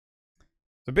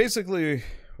So basically,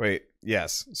 wait,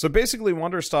 yes. So basically,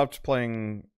 Wander stopped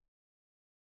playing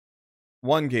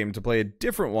one game to play a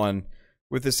different one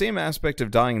with the same aspect of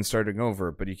dying and starting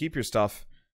over, but you keep your stuff,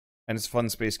 and it's a fun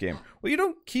space game. Well, you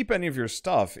don't keep any of your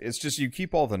stuff, it's just you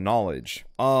keep all the knowledge.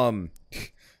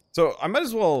 So we might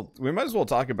as well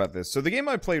talk about this. So the game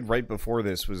I played right before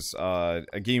this was a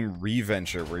game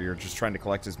Reventure, where you're just trying to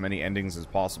collect as many endings as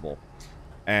possible.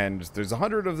 And there's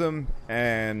 100 of them,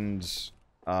 and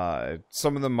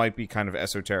some of them might be kind of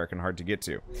esoteric and hard to get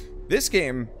to. This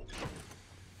game,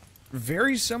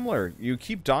 very similar. You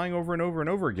keep dying over and over and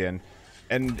over again,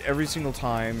 and every single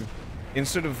time,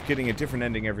 instead of getting a different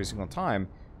ending every single time,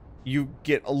 you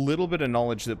get a little bit of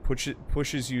knowledge that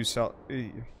pushes you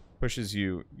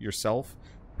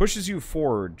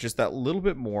forward just that little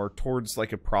bit more towards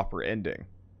like a proper ending.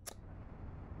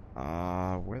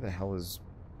 Where the hell is...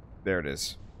 There it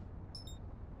is.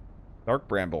 Dark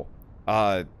Bramble.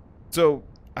 So,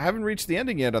 I haven't reached the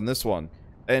ending yet on this one,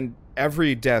 and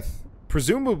every death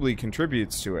presumably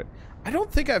contributes to it. I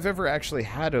don't think I've ever actually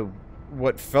had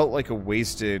what felt like a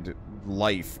wasted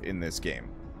life in this game.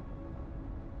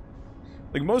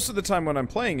 Like, most of the time when I'm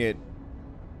playing it,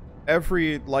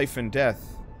 every life and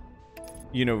death,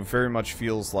 you know, very much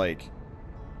feels like...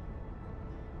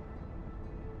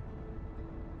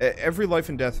 Every life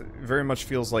and death very much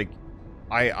feels like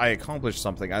I accomplished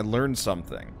something. I learned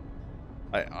something.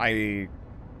 I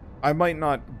might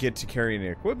not get to carry any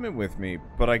equipment with me,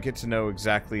 but I get to know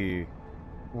exactly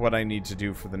what I need to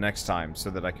do for the next time so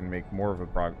that I can make more of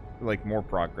a more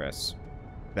progress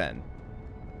then.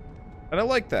 And I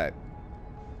like that.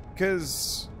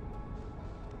 Because...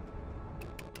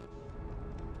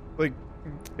 like,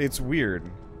 it's weird.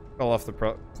 Fell off the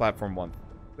platform once.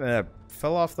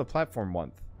 Fell off the platform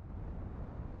once.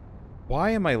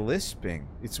 Why am I lisping?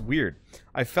 It's weird.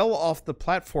 I fell off the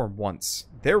platform once.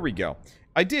 There we go.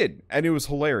 I did, and it was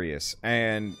hilarious,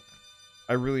 and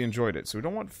I really enjoyed it. So we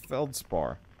don't want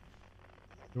feldspar.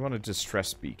 We want a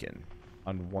distress beacon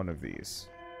on one of these.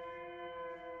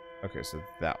 Okay, so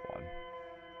that one.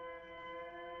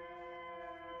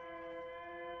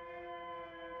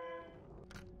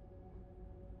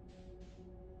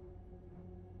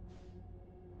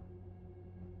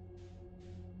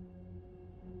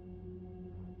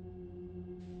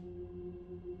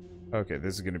 Okay,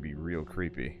 this is gonna be real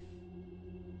creepy.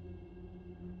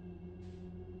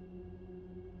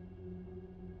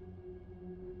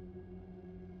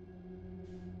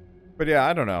 But yeah,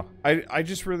 I don't know. I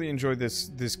just really enjoy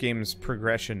this game's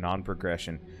progression,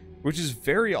 non-progression, which is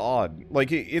very odd.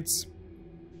 Like, it's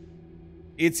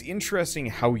interesting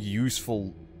how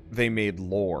useful they made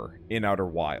lore in Outer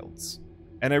Wilds.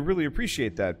 And I really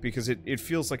appreciate that, because it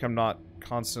feels like I'm not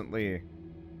constantly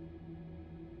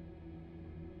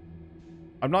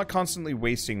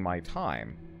wasting my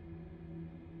time.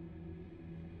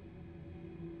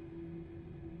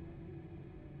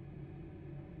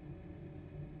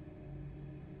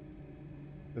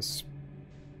 This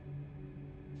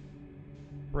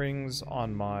springs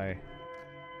on my...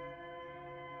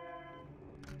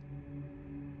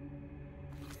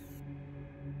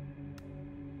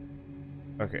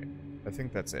 Okay, I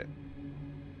think that's it.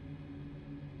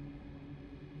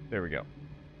 There we go.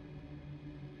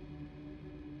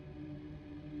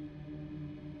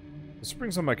 The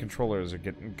springs on my controllers are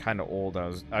getting kind of old.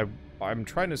 I'm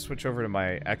trying to switch over to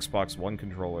my Xbox One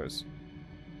controllers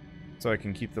so I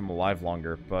can keep them alive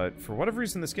longer, but for whatever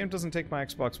reason this game doesn't take my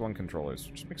Xbox One controllers,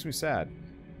 which makes me sad.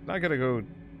 Now I gotta go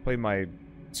play my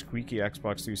squeaky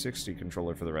Xbox 360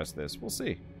 controller for the rest of this. We'll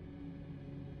see.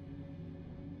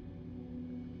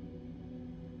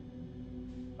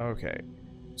 Okay,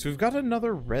 so we've got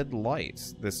another red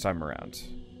light this time around.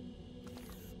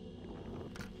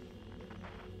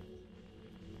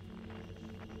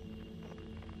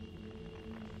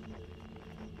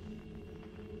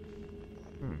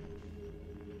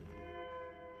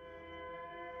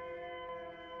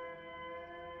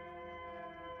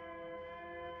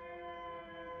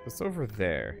 What's over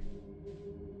there?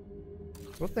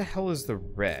 What the hell is the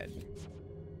red?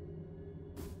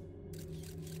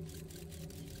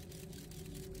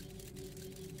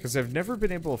 Because I've never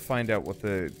been able to find out what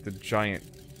the giant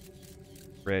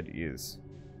red is.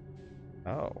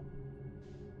 Oh.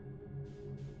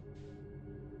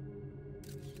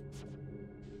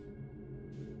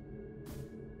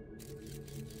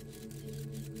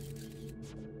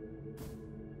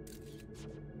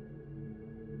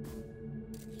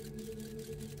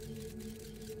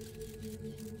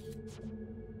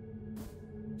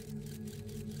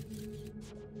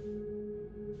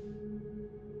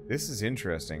 This is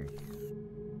interesting.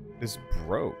 This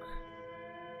broke.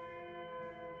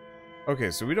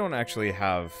 Okay, so we don't actually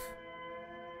have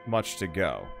much to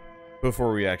go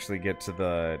before we actually get to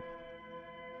the...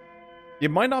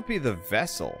 It might not be the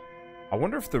vessel. I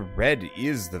wonder if the red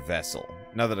is the vessel,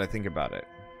 now that I think about it.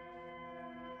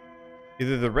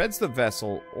 Either the red's the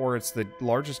vessel, or it's the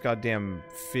largest goddamn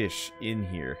fish in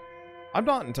here. I'm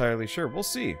not entirely sure. We'll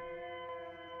see.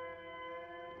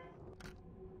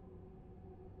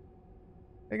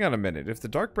 Hang on a minute. If the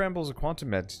Dark Bramble is a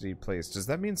quantum entity placed, does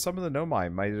that mean some of the Nomai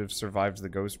might have survived the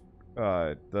ghost,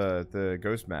 the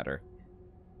ghost matter?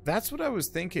 That's what I was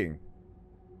thinking.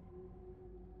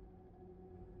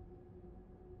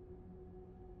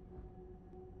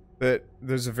 That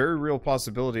there's a very real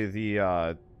possibility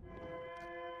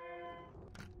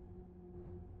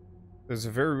there's a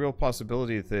very real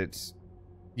possibility that,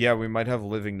 yeah, we might have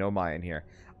living Nomai in here.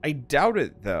 I doubt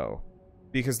it, though,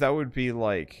 because that would be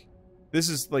like... This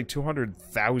is like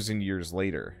 200,000 years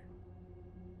later.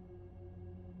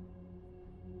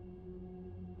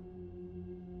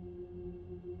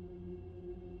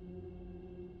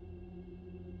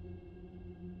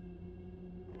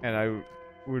 And I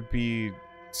would be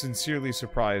sincerely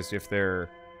surprised if they were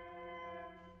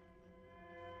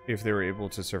able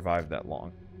to survive that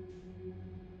long.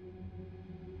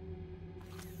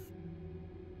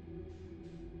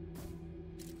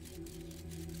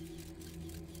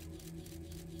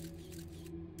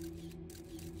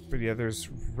 But yeah, there's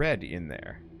red in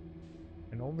there.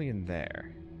 And only in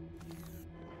there.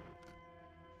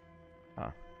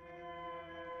 Huh.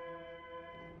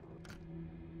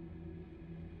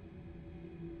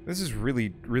 This is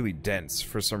really, really dense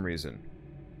for some reason.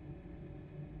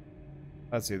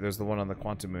 Let's see, there's the one on the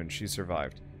Quantum Moon. She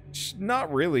survived.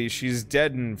 Not really. She's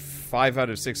dead in 5 out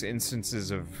of 6 instances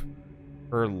of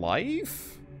her life?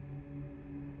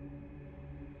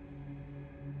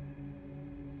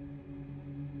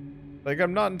 Like,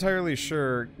 I'm not entirely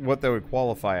sure what that would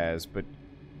qualify as, but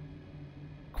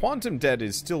quantum dead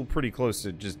is still pretty close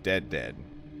to just dead.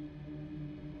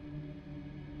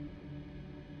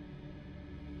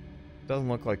 Doesn't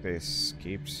look like they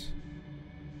escaped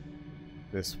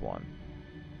this one.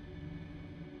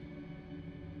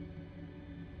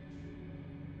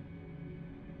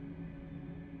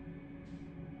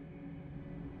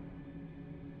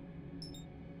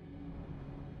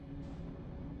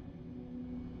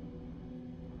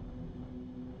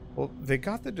 Well, they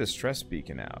got the distress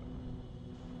beacon out.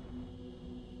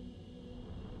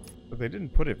 But they didn't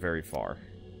put it very far.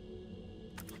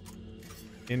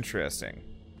 Interesting.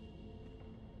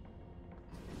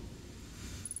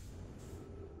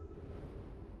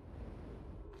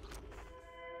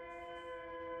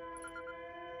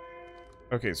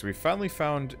 Okay, so we finally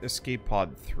found Escape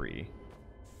Pod 3.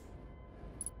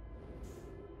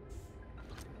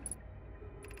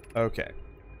 Okay.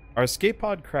 Our escape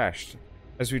pod crashed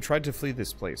as we tried to flee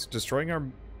this place, destroying our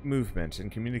movement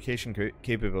and communication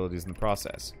capabilities in the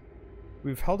process.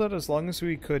 We've held out as long as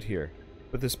we could here,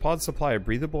 but this pod's supply of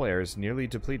breathable air is nearly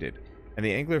depleted, and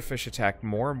the anglerfish attack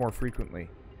more and more frequently.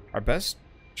 Our best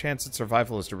chance at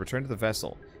survival is to return to the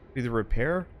vessel, either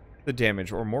repair the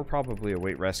damage or more probably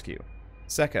await rescue.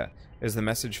 Seka, is the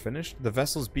message finished? The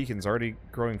vessel's beacon's already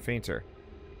growing fainter.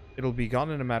 It'll be gone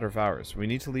in a matter of hours. We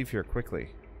need to leave here quickly.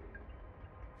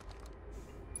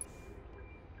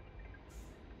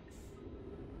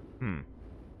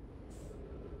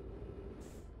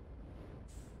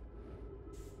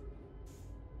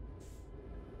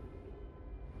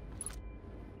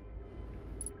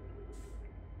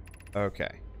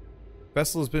 Okay.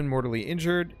 Vessel has been mortally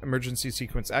injured. Emergency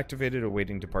sequence activated,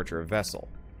 awaiting departure of vessel.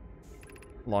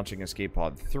 Launching Escape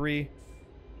Pod 3.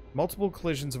 Multiple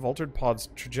collisions have altered pod's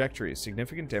trajectory.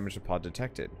 Significant damage to pod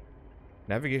detected.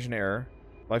 Navigation error.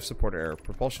 Life support error.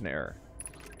 Propulsion error.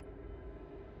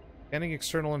 Scanning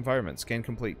external environment. Scan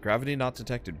complete. Gravity not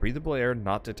detected. Breathable air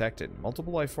not detected.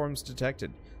 Multiple life forms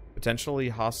detected. Potentially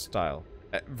hostile.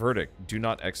 Verdict. Do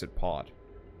not exit pod.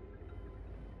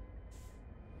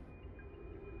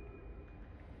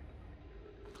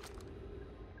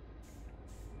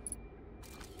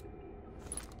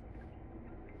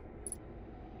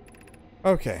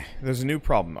 Okay, there's a new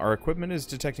problem. Our equipment is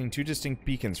detecting 2 distinct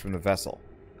beacons from the vessel.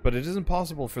 But it isn't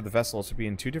possible for the vessel to be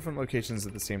in 2 different locations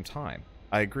at the same time.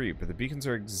 I agree, but the beacons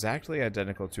are exactly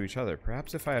identical to each other.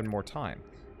 Perhaps if I had more time.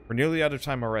 We're nearly out of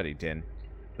time already, Din.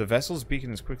 The vessel's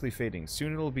beacon is quickly fading.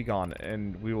 Soon it'll be gone,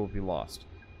 and we will be lost.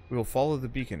 We will follow the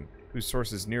beacon, whose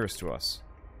source is nearest to us.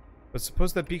 But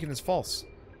suppose that beacon is false.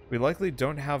 We likely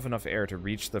don't have enough air to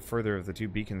reach the further of the 2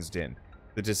 beacons, Din.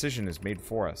 The decision is made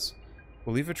for us.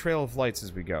 We'll leave a trail of lights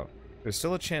as we go. There's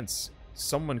still a chance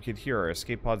someone could hear our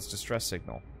escape pod's distress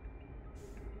signal.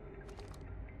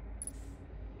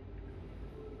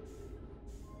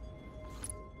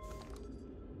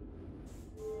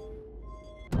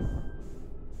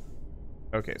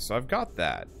 Okay, so I've got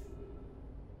that.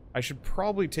 I should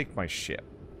probably take my ship.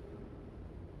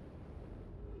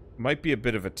 Might be a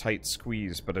bit of a tight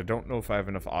squeeze, but I don't know if I have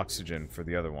enough oxygen for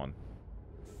the other one.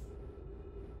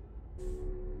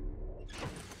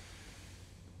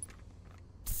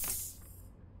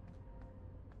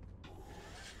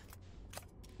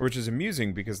 Which is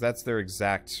amusing because that's their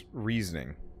exact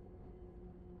reasoning.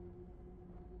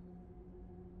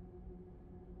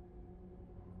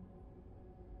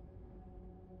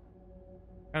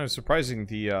 Kind of surprising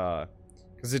the,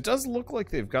 because it does look like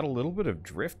they've got a little bit of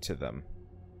drift to them.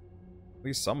 At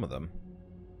least some of them.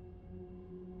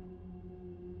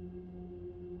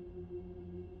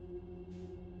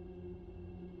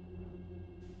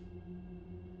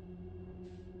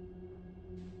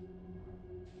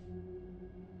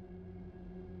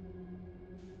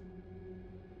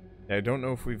 Yeah, I don't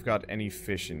know if we've got any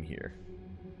fish in here.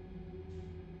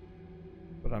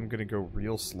 But I'm gonna go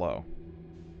real slow.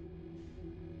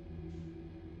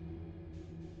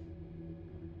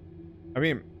 I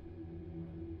mean,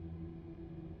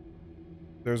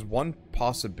 there's one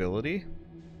possibility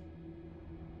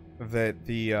that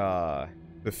the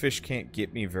fish can't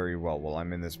get me very well while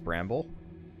I'm in this bramble.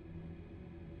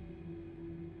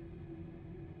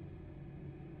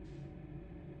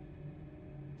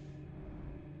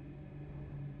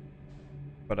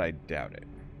 But I doubt it.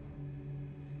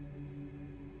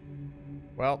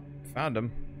 Well, found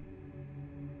him.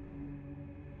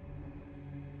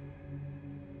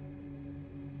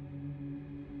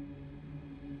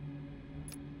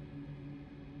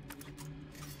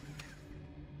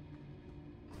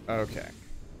 Okay.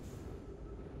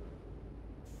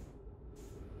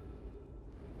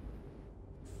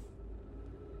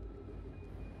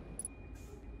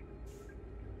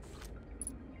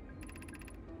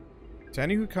 To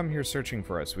any who come here searching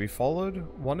for us, we followed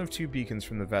one of two beacons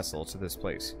from the vessel to this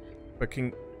place, but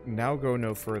can now go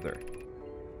no further.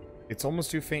 It's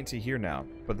almost too faint to hear now,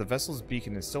 but the vessel's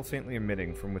beacon is still faintly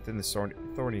emitting from within the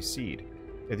thorny seed,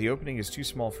 yet the opening is too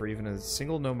small for even a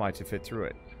single nomai to fit through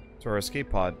it, so our escape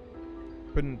pod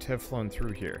couldn't have flown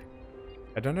through here.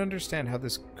 I don't understand how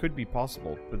this could be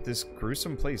possible, but this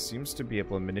gruesome place seems to be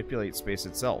able to manipulate space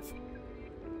itself.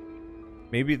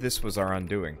 Maybe this was our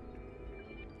undoing.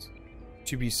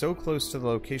 To be so close to the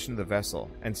location of the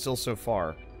vessel, and still so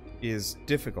far, is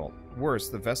difficult. Worse,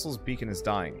 the vessel's beacon is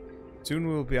dying. Soon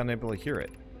we will be unable to hear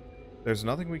it. There's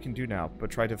nothing we can do now but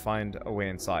try to find a way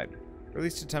inside, or at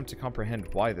least attempt to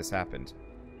comprehend why this happened.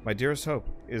 My dearest hope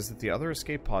is that the other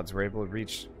escape pods were able to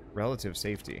reach relative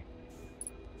safety.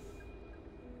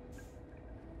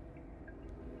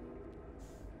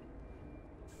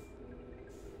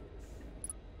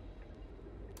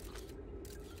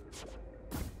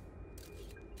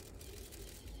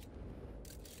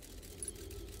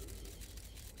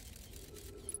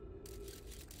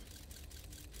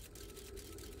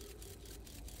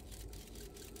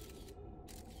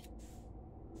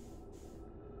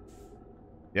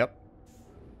 Yep.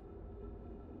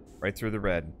 Right through the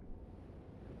red.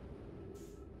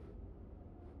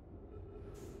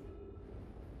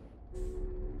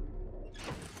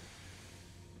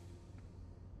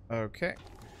 Okay.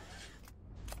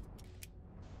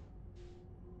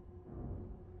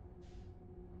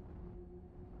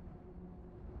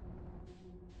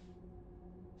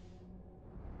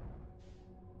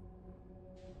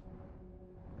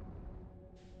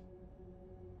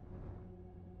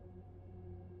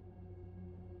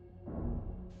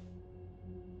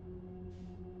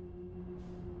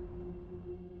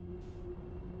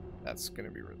 That's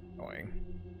gonna be really annoying.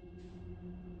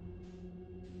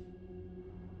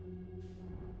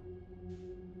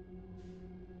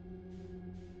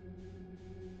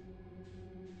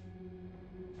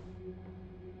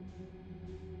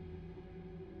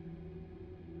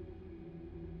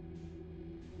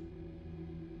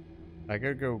 I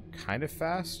gotta go kind of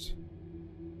fast.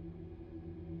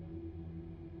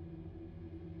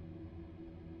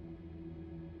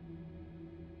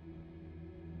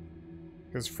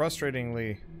 Because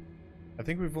frustratingly, I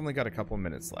think we've only got a couple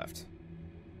minutes left.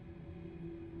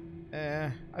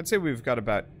 I'd say we've got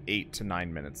about 8 to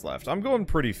 9 minutes left. I'm going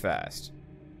pretty fast.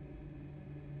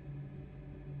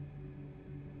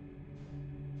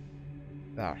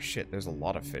 Ah, shit, there's a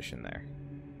lot of fish in there.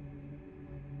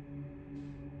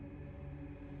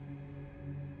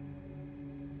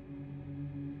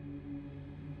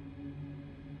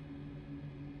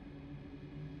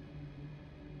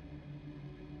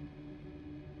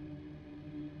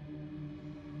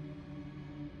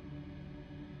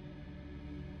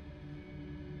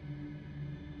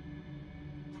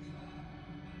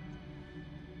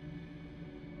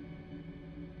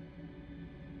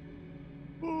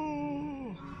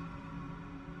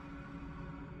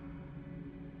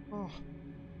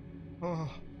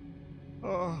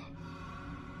 Oh.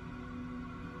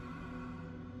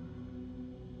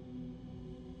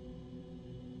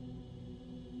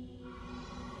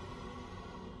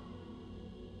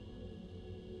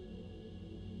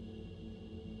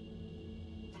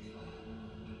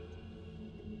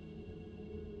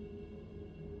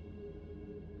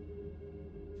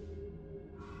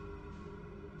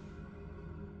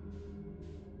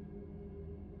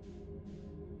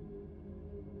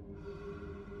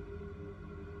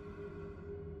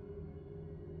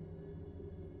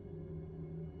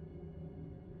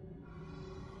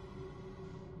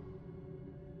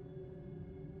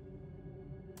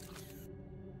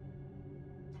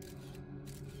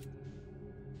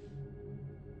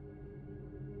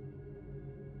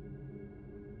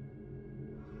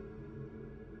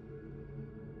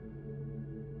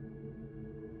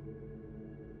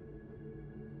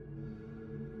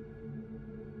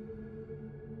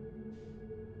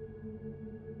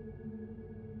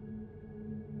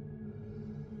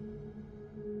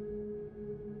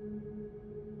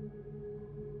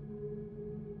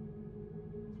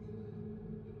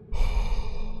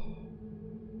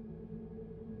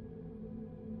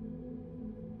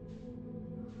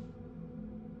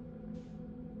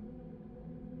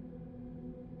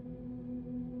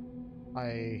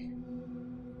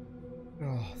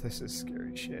 Oh, this is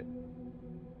scary shit.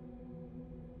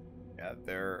 Yeah,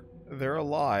 they're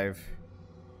alive.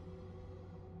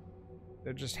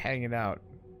 They're just hanging out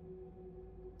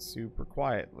super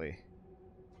quietly.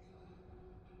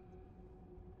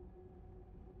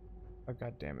 Oh,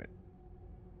 god damn it.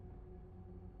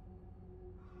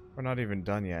 We're not even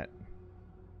done yet.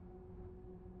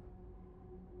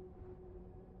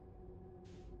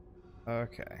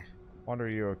 Okay. Wander, are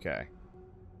you okay?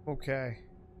 Okay.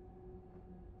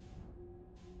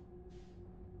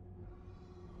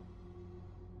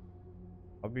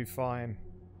 I'll be fine.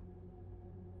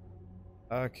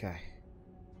 Okay.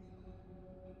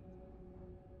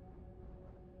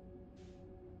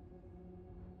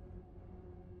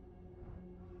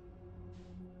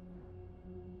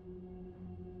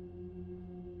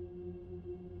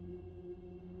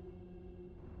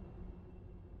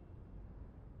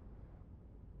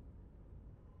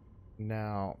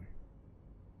 Now,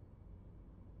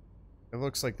 it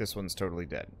looks like this one's totally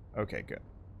dead. Okay, good.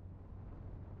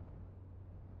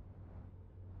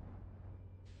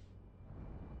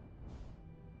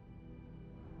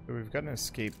 So we've got an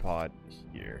escape pod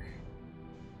here.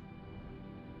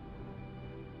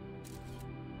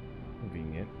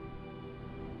 Convenient.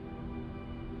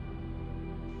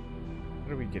 How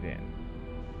do we get in?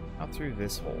 Out through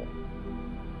this hole.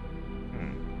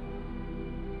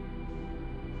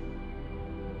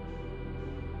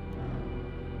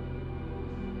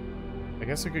 I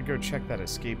guess I could go check that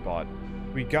escape pod.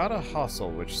 We got a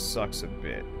hustle, which sucks a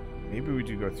bit. Maybe we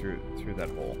do go through that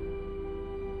hole.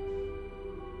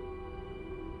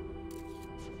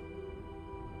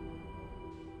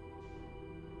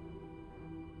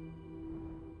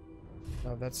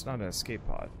 No, that's not an escape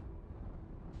pod.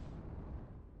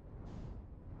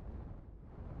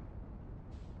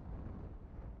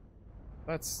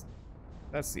 That's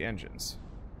the engines.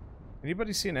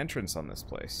 Anybody see an entrance on this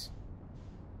place?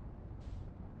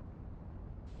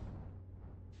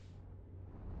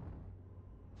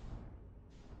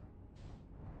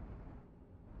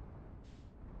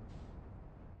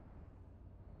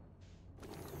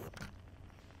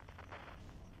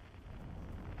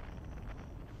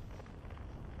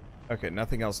 Okay,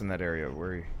 nothing else in that area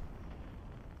where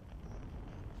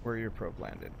your probe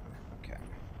landed. Okay.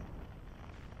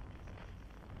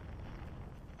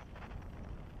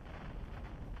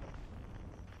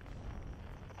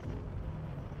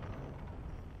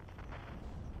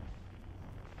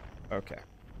 Okay.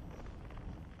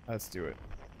 Let's do it.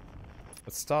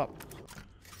 Let's stop.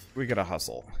 We gotta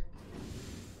hustle.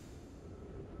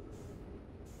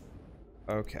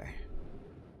 Okay.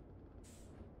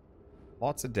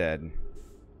 Lots of dead.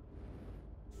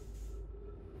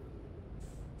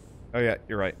 Oh yeah,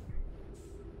 you're right.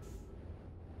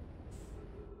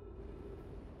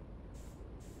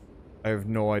 I have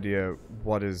no idea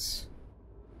what is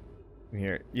in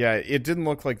here. Yeah, it didn't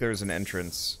look like there was an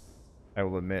entrance, I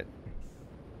will admit.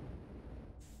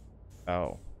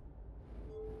 Oh.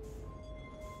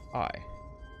 Hi.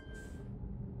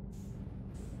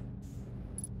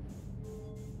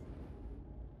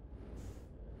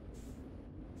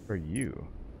 For you.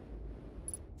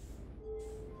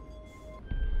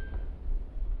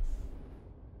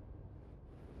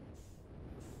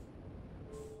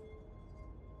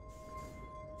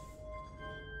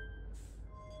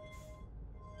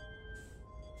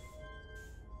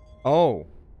 Oh.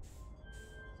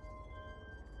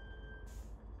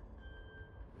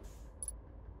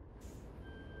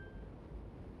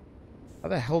 How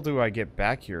the hell do I get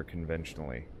back here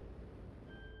conventionally?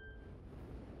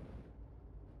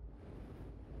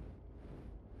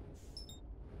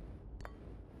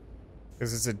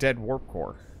 Because it's a dead warp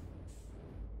core.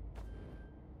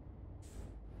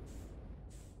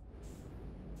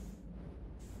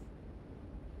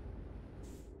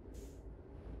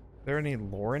 Is there any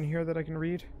lore in here that I can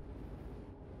read?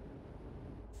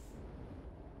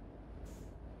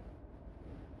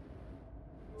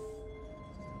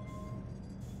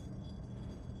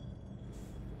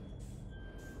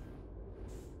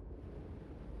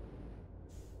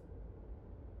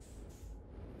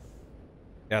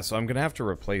 Yeah, so I'm gonna have to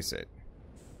replace it.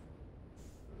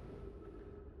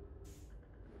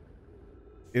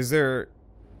 Is there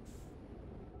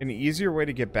an easier way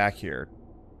to get back here?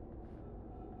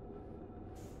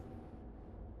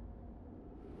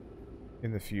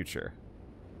 In the future.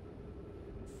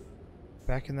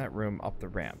 Back in that room, up the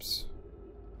ramps.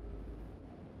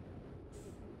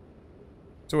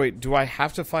 So wait, do I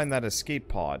have to find that escape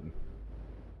pod?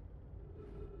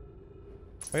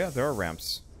 Oh yeah, there are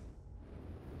ramps.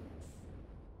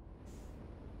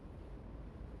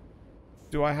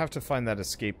 Do I have to find that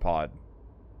escape pod?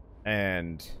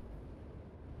 And...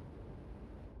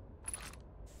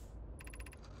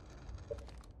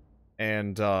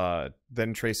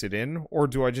 then trace it in? Or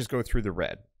do I just go through the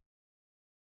red?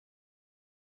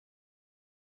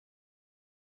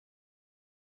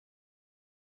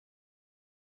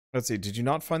 Let's see, did you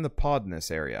not find the pod in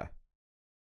this area?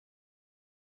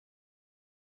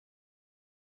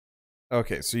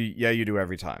 Okay, so yeah, you do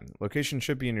every time. Location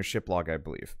should be in your ship log, I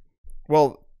believe.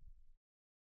 Well,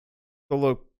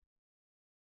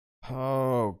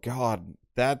 oh, God.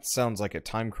 That sounds like a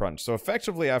time crunch. So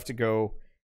effectively, I have to go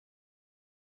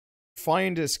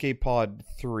find escape pod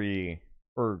 3.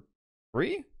 Or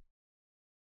 3?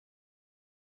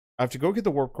 I have to go get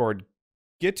the warp cord,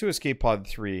 get to escape pod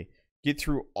 3, get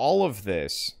through all of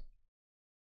this,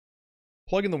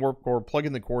 plug in the warp core, plug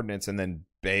in the coordinates, and then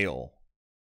bail.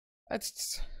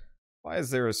 That's... Why is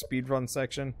there a speedrun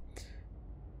section?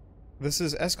 This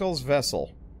is Eskel's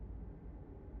vessel.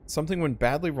 Something went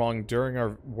badly wrong during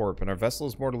our warp, and our vessel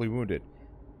is mortally wounded.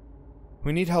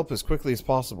 We need help as quickly as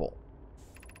possible.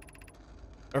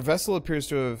 Our vessel appears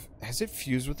to have... Has it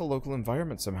fused with the local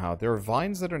environment somehow? There are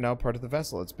vines that are now part of the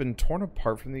vessel. It's been torn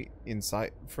apart from the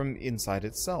inside... from inside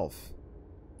itself.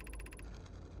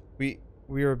 We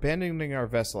are abandoning our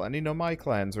vessel. Any Nomai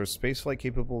clans or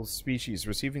spaceflight-capable species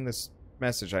receiving this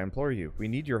message, I implore you. We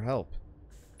need your help.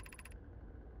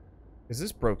 Is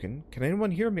this broken? Can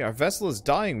anyone hear me? Our vessel is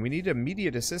dying. We need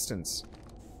immediate assistance.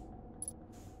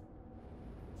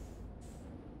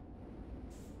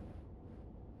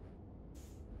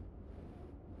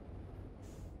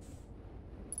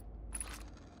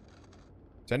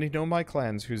 To any Nomai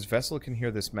clans whose vessel can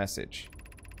hear this message.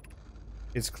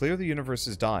 It's clear the universe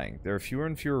is dying. There are fewer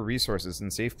and fewer resources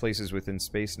and safe places within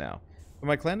space now. But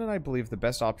my clan and I believe the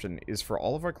best option is for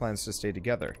all of our clans to stay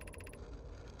together.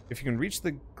 If you can reach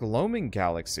the gloaming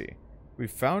galaxy, we've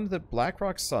found that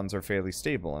Blackrock's suns are fairly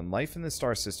stable, and life in the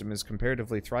star system is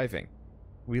comparatively thriving.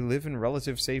 We live in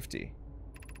relative safety.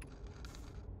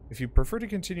 If you prefer to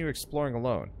continue exploring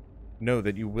alone, know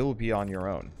that you will be on your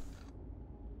own.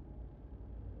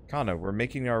 Kana, we're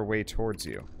making our way towards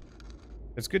you.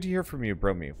 It's good to hear from you,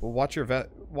 Bromi. We'll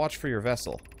watch for your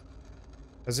vessel.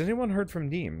 Has anyone heard from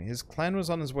Neem? His clan was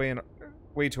on his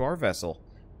way to our vessel,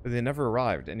 but they never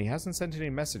arrived, and he hasn't sent any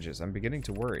messages. I'm beginning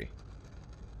to worry.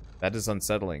 That is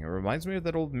unsettling. It reminds me of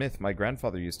that old myth my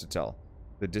grandfather used to tell.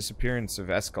 The disappearance of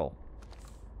Eskel.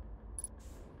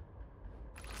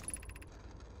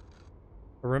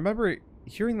 I remember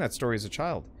hearing that story as a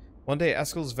child. One day,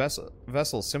 Eskel's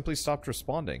vessel simply stopped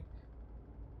responding.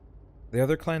 The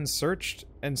other clans searched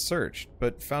and searched,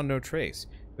 but found no trace.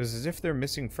 It was as if their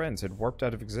missing friends had warped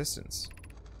out of existence.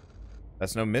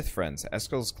 That's no myth, friends.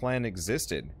 Eskel's clan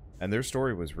existed, and their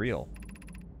story was real.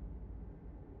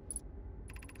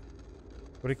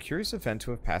 What a curious event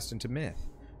to have passed into myth.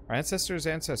 Our ancestors'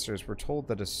 ancestors were told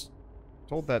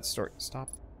that story. Stop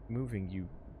moving, you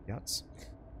yuts.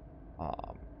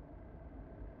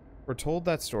 Were told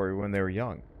that story when they were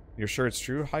young. You're sure it's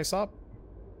true, Hysop?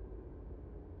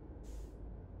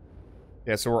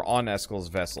 Yeah, so we're on Eskel's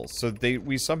vessel. So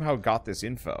we somehow got this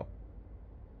info.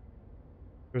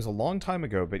 It was a long time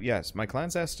ago, but yes, my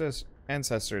clan's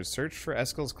ancestors searched for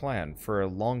Eskel's clan for a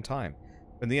long time.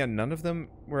 But in the end, none of them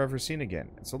were ever seen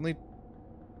again. It's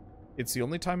the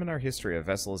only time in our history a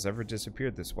vessel has ever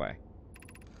disappeared this way.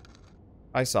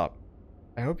 Aesop,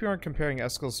 I hope you aren't comparing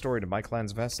Eskel's story to my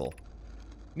clan's vessel.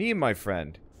 Neem, my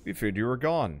friend, we feared you were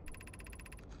gone.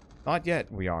 Not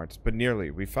yet, we aren't, but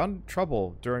nearly. We found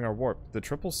trouble during our warp. The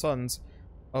triple suns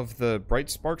of the bright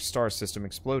spark star system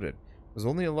exploded. It was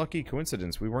only a lucky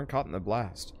coincidence we weren't caught in the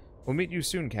blast. We'll meet you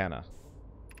soon, Kana.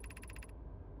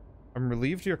 I'm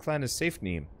relieved your clan is safe,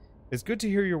 Neem. It's good to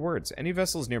hear your words. Any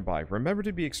vessels nearby, remember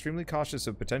to be extremely cautious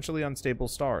of potentially unstable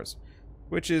stars.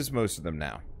 Which is most of them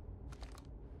now.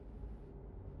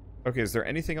 Okay, is there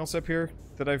anything else up here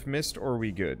that I've missed, or are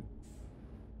we good?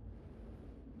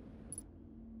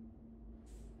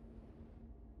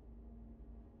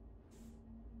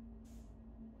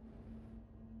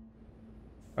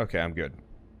 Okay, I'm good.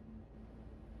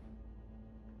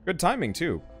 Good timing,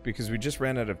 too, because we just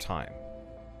ran out of time.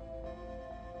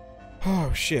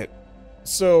 Oh, shit.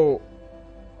 So...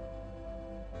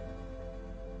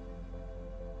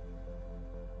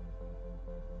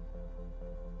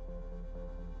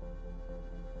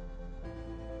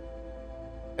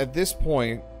 at this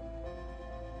point,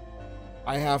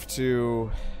 I have to...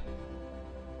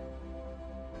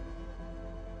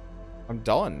 I'm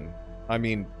done. I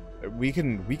mean... We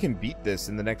can beat this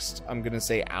in the next, I'm gonna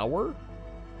say, hour?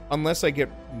 Unless I get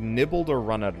nibbled or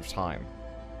run out of time.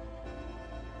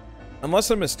 Unless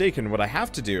I'm mistaken, what I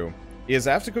have to do is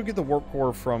I have to go get the warp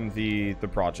core from the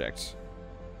project.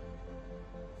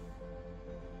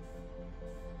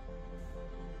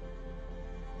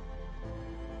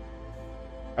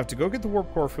 I have to go get the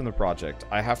warp core from the project.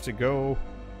 I have to go...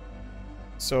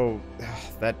 So,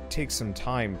 that takes some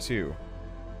time, too.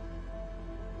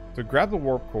 So grab the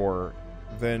warp core,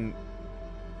 then...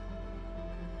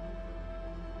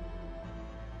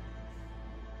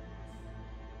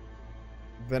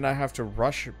 Then I have to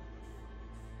rush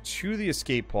to the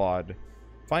escape pod,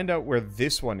 find out where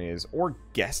this one is, or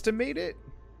guesstimate it?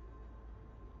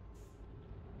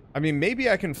 I mean, maybe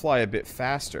I can fly a bit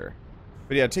faster.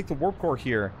 But yeah, take the warp core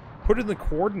here, put in the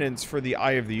coordinates for the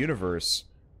Eye of the Universe.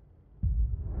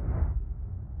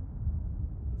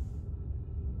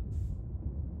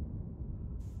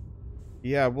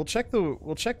 Yeah, we'll check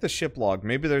the ship log.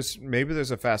 Maybe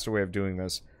there's a faster way of doing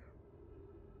this.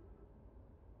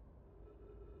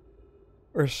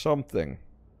 Or something.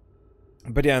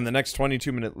 But yeah, in the next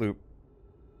 22-minute loop,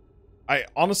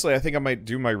 honestly I think I might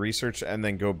do my research and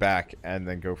then go back and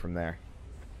then go from there.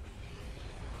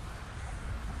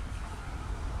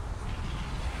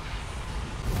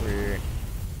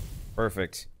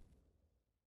 Perfect.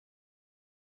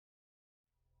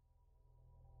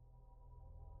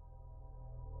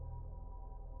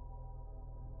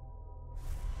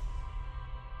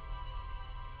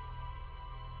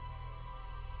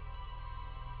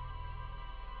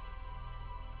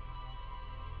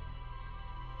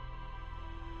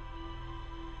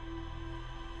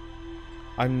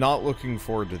 I'm not looking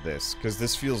forward to this, because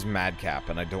this feels madcap,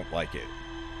 and I don't like it.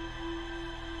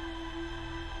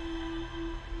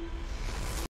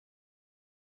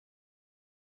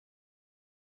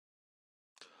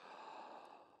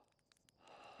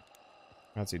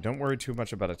 Let's see, don't worry too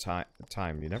much about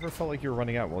time. You never felt like you were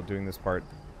running out while doing this part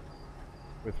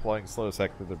with flying slow as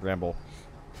heck through the bramble.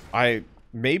 I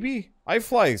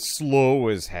fly slow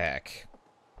as heck.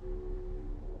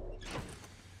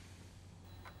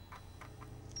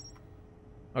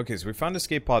 Okay, so we found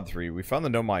Escape Pod 3. We found the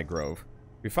Nomai Grove.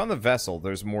 We found the vessel.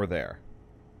 There's more there.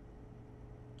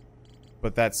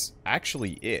 But that's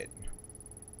actually it.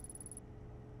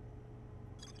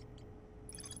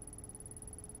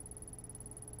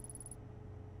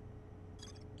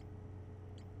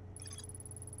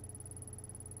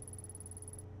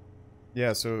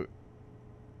 Yeah, so...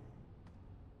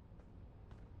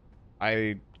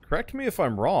 correct me if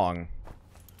I'm wrong.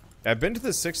 I've been to the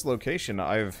 6th location.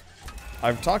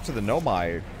 I've talked to the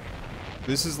Nomai.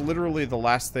 This is literally the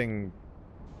last thing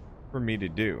for me to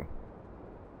do.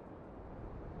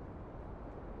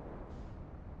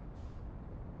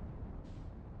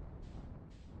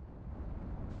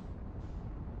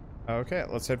 Okay,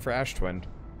 let's head for Ash Twin.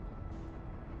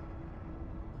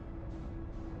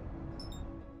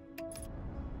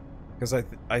 Because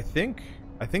I think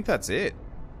that's it.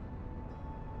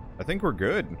 I think we're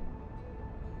good.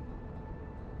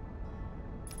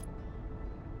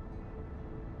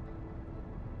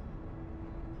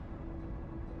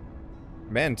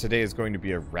 Man, today is going to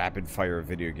be a rapid fire of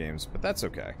video games, but that's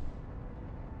okay.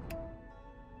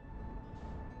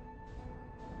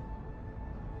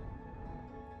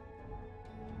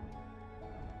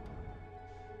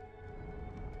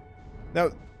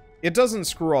 Now, it doesn't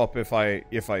screw up if I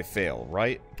fail,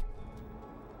 right?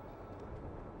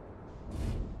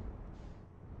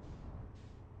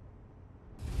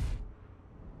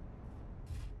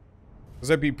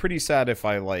 Because I'd be pretty sad if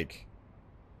I, like...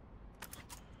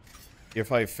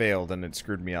 if I failed and it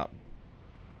screwed me up.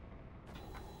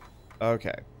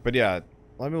 Okay, but yeah,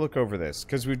 let me look over this,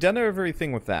 because we've done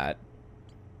everything with that.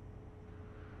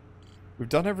 We've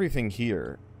done everything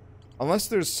here. Unless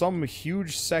there's some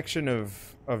huge section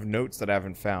of notes that I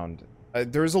haven't found.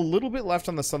 There's a little bit left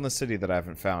on the Sunless City that I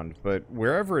haven't found, but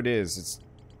wherever it is, it's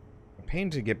a pain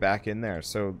to get back in there.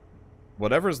 So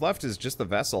whatever's left is just the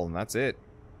vessel, and that's it.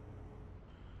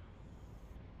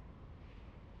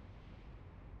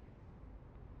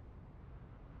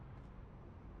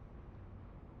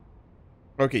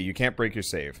 Okay, you can't break your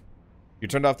save. You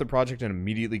turned off the project and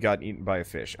immediately got eaten by a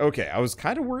fish. Okay, I was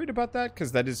kind of worried about that,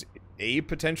 because that is a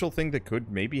potential thing that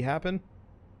could maybe happen.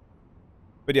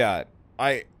 But yeah,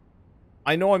 I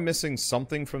know I'm missing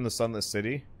something from the Sunless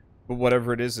City, but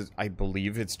whatever it is, I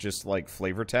believe it's just like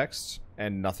flavor text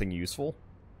and nothing useful.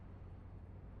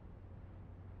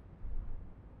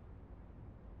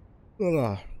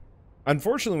 Ugh.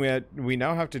 Unfortunately, we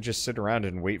now have to just sit around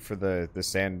and wait for the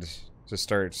sand to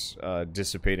start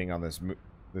dissipating on this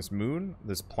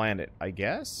planet, I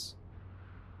guess?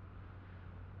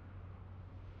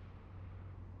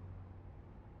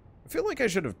 I feel like I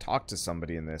should have talked to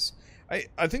somebody in this.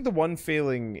 I think the one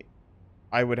failing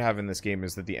I would have in this game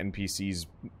is that the NPCs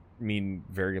mean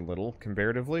very little,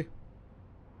 comparatively.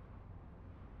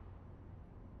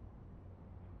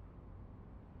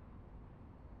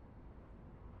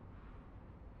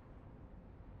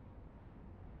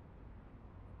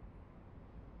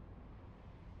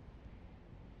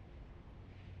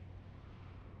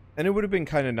 And it would have been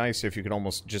kind of nice if you could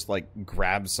almost just, like,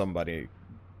 grab somebody,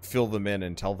 fill them in,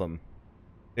 and tell them,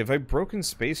 have I broken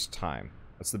space-time?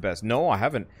 That's the best. No, I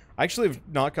haven't. I actually have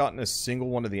not gotten a single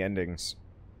one of the endings.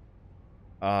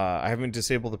 I haven't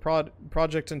disabled the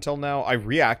project until now. I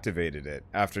reactivated it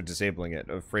after disabling it,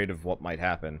 afraid of what might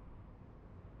happen.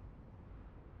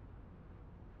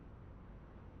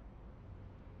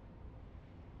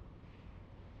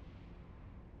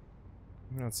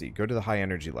 Let's see. Go to the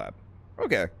high-energy lab.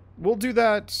 Okay. We'll do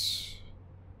that.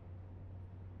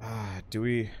 Do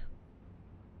we...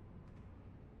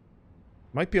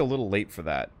 Might be a little late for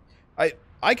that.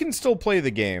 I can still play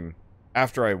the game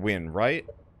after I win, right?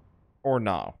 Or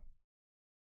no?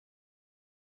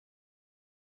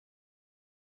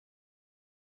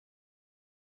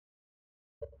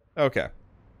 Okay.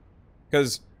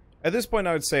 Because at this point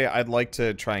I would say I'd like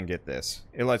to try and get this.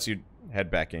 It lets you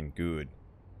head back in. Good.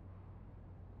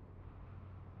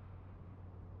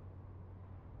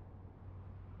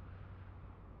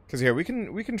 Because yeah, we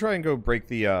can try and go break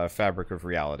the fabric of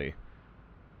reality.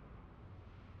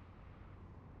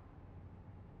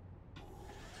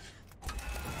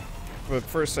 But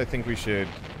first, I think we should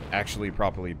actually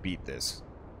properly beat this,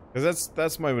 because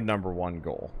that's my #1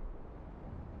 goal.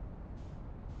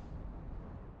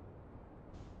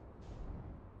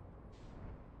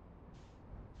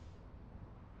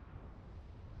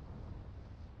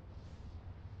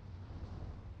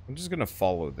 I'm just gonna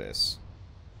follow this.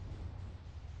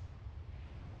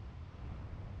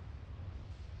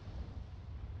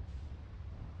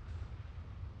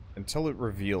 Until it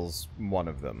reveals one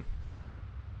of them.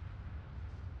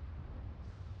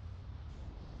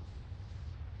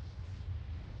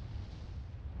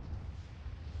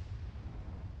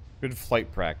 Good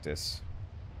flight practice.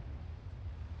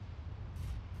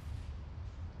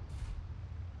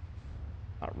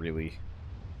 Not really.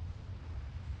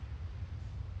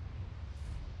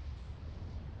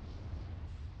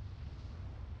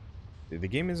 The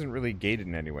game isn't really gated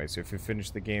in any way, so if you finish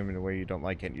the game in a way you don't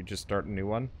like it, you just start a new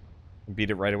one and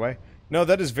beat it right away. No,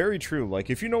 that is very true.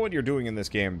 Like, if you know what you're doing in this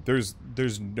game, there's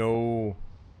no...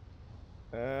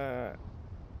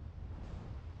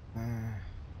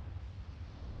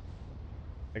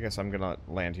 I guess I'm gonna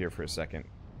land here for a second.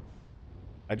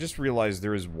 I just realized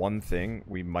there is one thing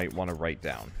we might want to write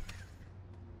down.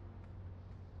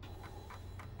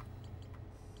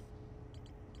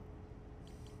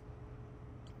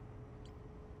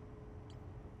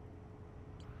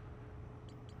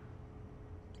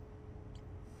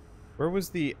 Where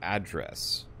was the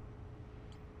address?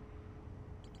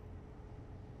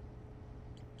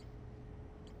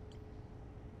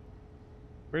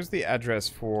 Where's the address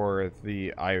for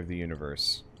the Eye of the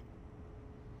Universe?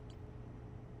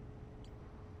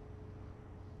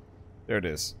 There it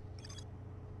is.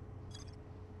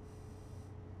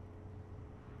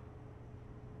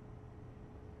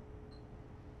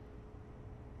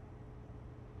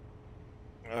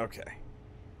 Okay.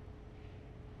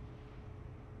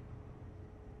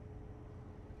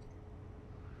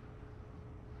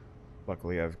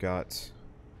 Luckily, I've got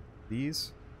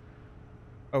these.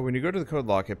 Oh, when you go to the code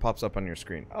lock, it pops up on your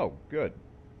screen. Oh, good.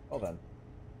 Well then.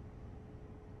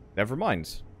 Never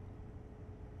mind.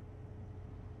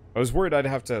 I was worried I'd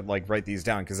have to, like, write these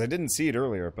down, because I didn't see it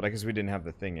earlier, but I guess we didn't have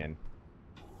the thing in.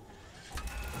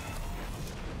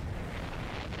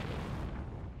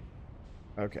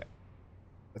 Okay.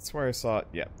 That's where I saw it.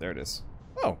 Yeah, there it is.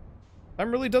 Oh.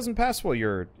 Time really doesn't pass while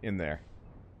you're in there.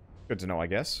 Good to know, I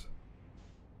guess.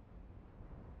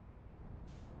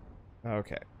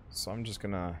 Okay. So I'm just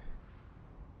gonna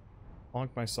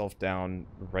plonk myself down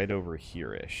right over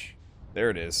here-ish. There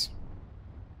it is.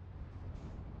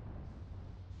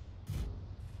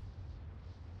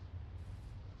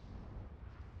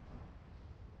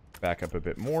 Back up a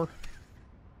bit more.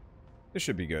 This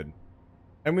should be good.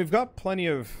 And we've got plenty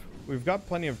of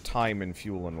time and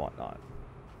fuel and whatnot.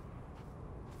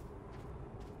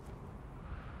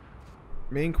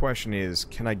 Main question is,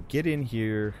 can I get in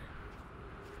here?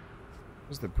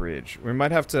 Where's the bridge? We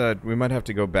might have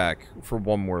to go back for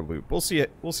one more loop. We'll see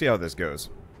how this goes.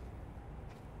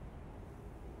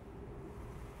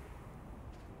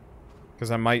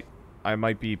 Cuz I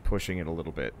might be pushing it a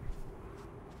little bit.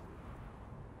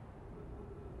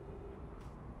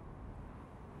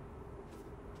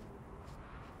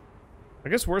 I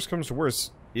guess worst comes to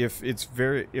worst, if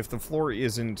the floor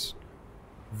isn't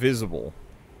visible,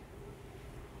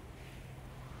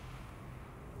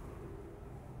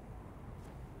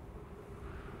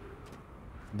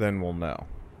 then we'll know.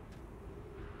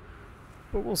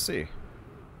 But we'll see.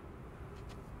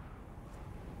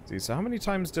 See, so how many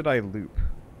times did I loop?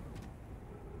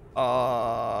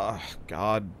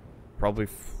 God, probably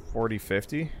 40,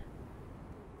 50?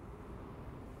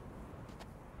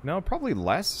 No, probably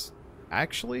less.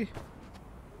 Actually,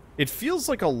 it feels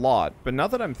like a lot, but now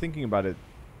that I'm thinking about it,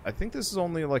 I think this is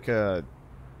only like a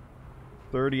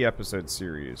 30 episode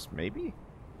series, maybe?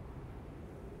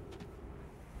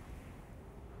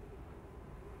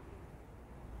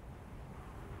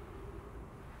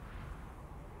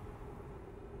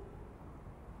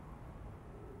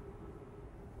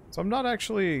 So I'm not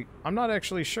actually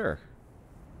sure.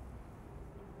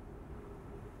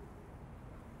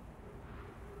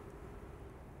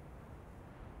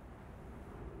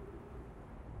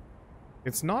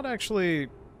 It's not actually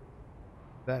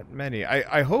that many.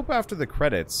 I hope after the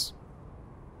credits,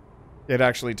 it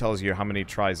actually tells you how many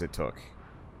tries it took.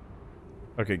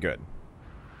 Okay, good.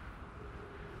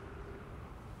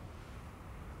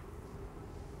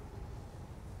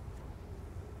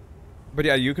 But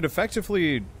yeah, you could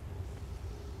effectively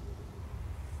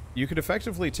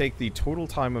take the total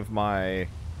time of my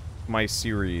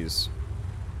series,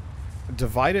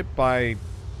 divide it by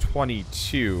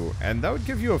 22, and that would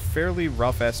give you a fairly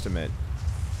rough estimate.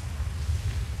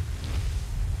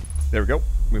 There we go.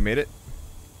 We made it.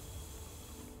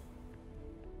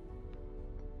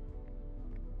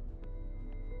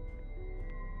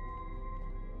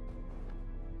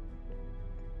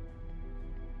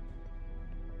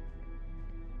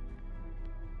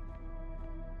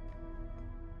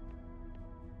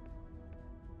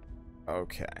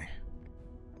 Okay.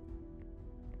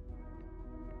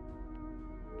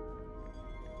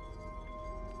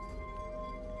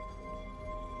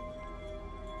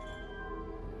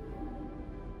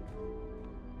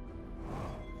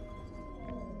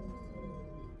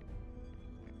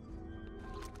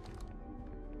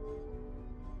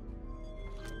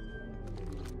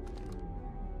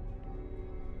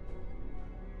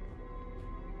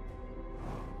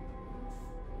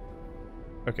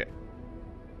 Okay.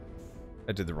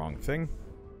 I did the wrong thing.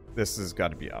 This has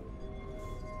got to be up.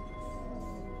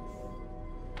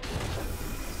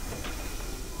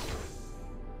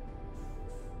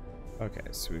 Okay,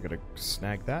 so we gotta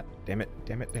snag that. Damn it,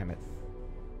 damn it, damn it.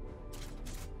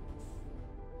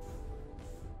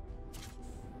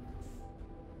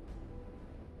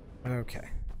 Okay.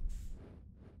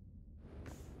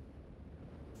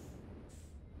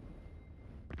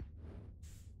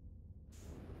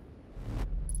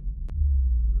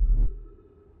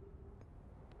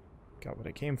 Got what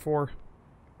I came for.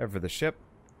 Ever the ship.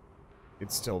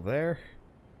 It's still there.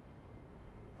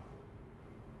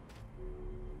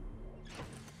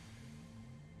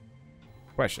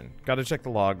 Question. Gotta check the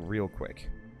log real quick.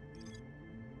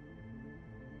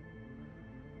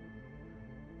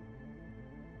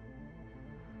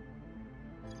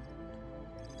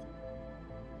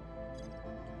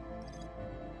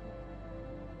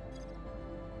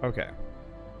 Okay.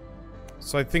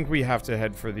 So I think we have to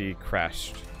head for the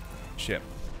crashed ship.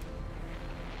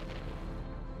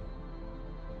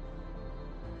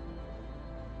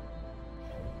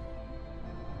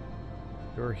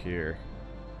 You're here.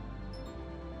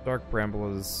 Dark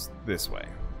Bramble is this way.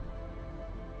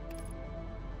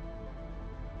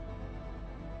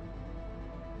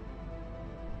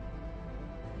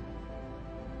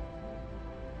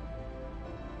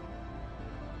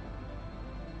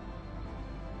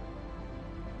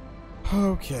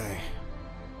 Okay.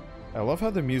 I love how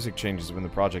the music changes when the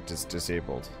project is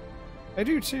disabled. I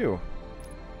do too.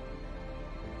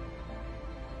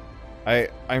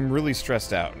 I'm really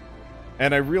stressed out.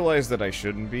 And I realize that I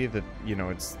shouldn't be, that, you know,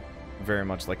 it's very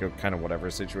much like a kind of whatever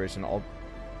situation.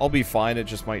 I'll be fine, it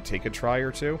just might take a try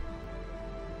or two.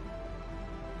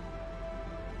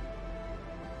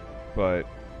 But,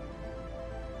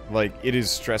 like, it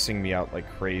is stressing me out like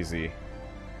crazy.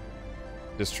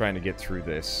 Just trying to get through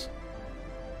this.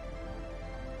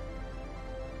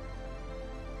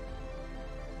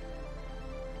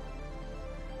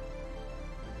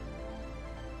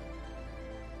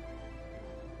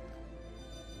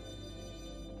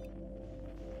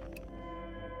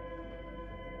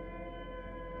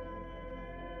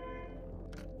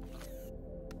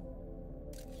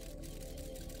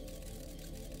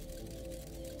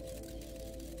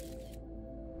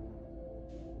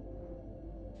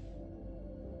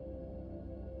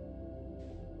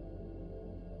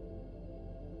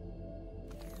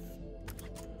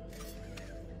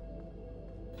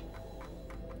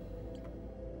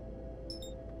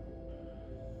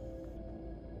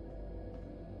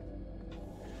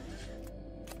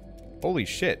 Holy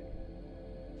shit.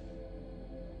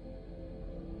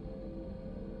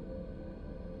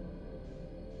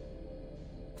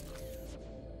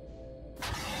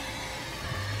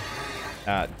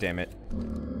 Ah, damn it.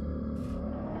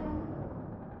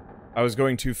 I was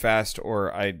going too fast,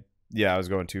 or yeah, I was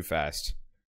going too fast.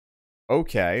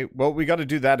 Okay, well, we gotta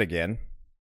do that again.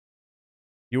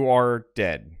 You are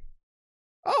dead.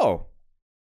 Oh!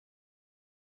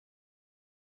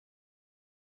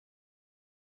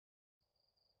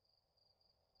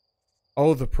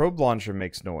 Oh, the probe launcher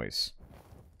makes noise.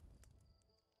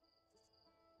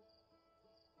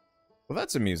 Well,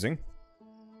 that's amusing.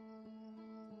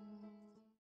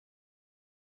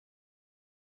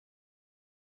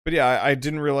 But yeah, I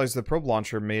didn't realize the probe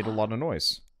launcher made a lot of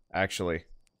noise, actually.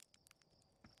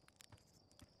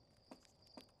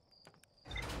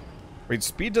 Wait,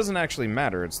 speed doesn't actually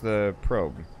matter, it's the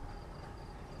probe.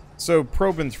 So,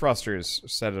 probe and thrusters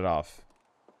set it off.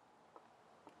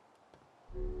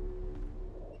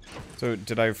 So,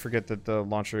 did I forget that the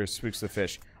launcher spooks the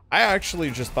fish? I actually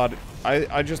just thought...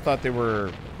 I just thought they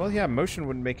were... Well, yeah, motion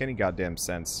wouldn't make any goddamn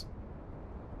sense.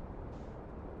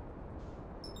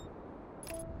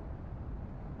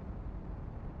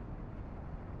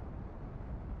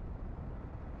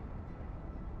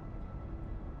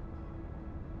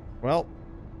 Well...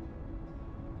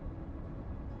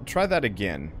 try that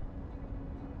again.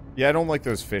 Yeah, I don't like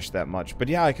those fish that much. But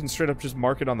yeah, I can straight up just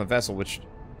mark it on the vessel, which...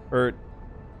 Or...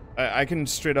 I can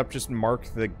straight up just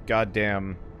mark the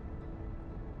goddamn...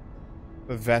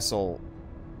 the vessel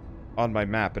on my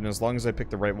map, and as long as I pick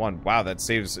the right one... Wow, that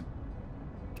saves it.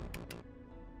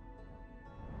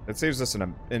 That saves us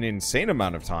an insane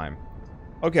amount of time.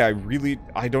 Okay,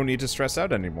 I don't need to stress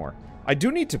out anymore. I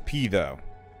do need to pee, though,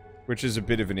 which is a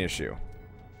bit of an issue.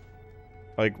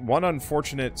 Like, one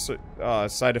unfortunate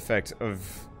side effect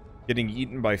of getting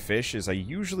eaten by fish is I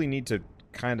usually need to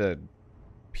kind of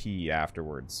pee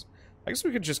afterwards. I guess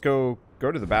we could just go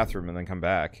to the bathroom and then come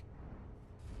back.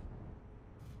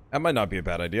 That might not be a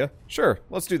bad idea. Sure,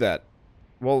 let's do that.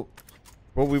 Well,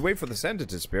 while we wait for the sand to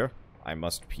disappear, I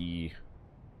must pee.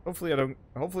 Hopefully I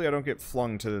don't get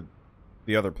flung to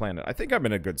the other planet. I think I'm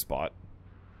in a good spot.